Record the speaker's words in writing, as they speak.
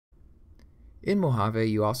In Mojave,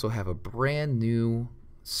 you also have a brand new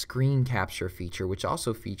screen capture feature, which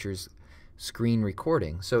also features screen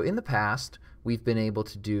recording. So in the past, we've been able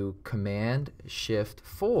to do Command Shift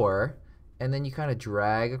 4, and then you kind of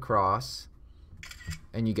drag across,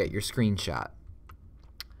 and you get your screenshot.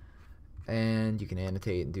 And you can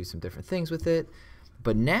annotate and do some different things with it.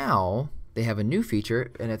 But now they have a new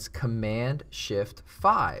feature, and it's Command Shift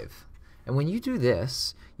 5. And when you do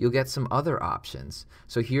this, you'll get some other options.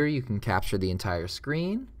 So here you can capture the entire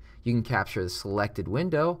screen, you can capture the selected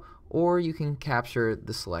window, or you can capture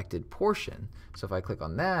the selected portion. So if I click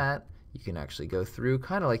on that, you can actually go through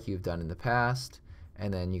kind of like you've done in the past,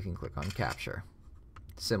 and then you can click on capture.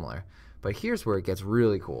 Similar. But here's where it gets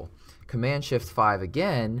really cool. Command Shift 5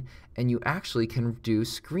 again, and you actually can do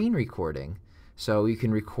screen recording. So you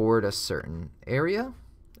can record a certain area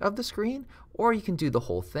of the screen, or you can do the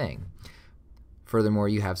whole thing. Furthermore,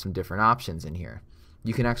 you have some different options in here.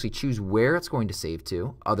 You can actually choose where it's going to save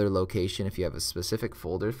to, other location if you have a specific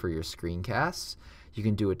folder for your screencasts. You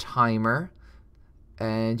can do a timer,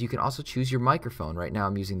 and you can also choose your microphone. Right now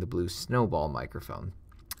I'm using the blue snowball microphone.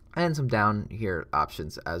 And some down here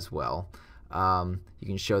options as well. You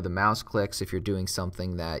can show the mouse clicks if you're doing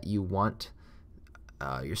something that you want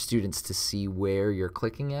your students to see where you're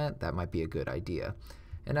clicking at. That might be a good idea.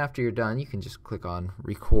 And after you're done, you can just click on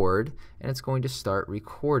record, and it's going to start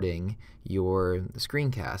recording your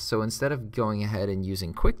screencast. So instead of going ahead and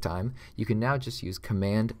using QuickTime, you can now just use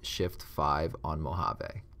Command Shift 5 on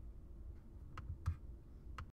Mojave.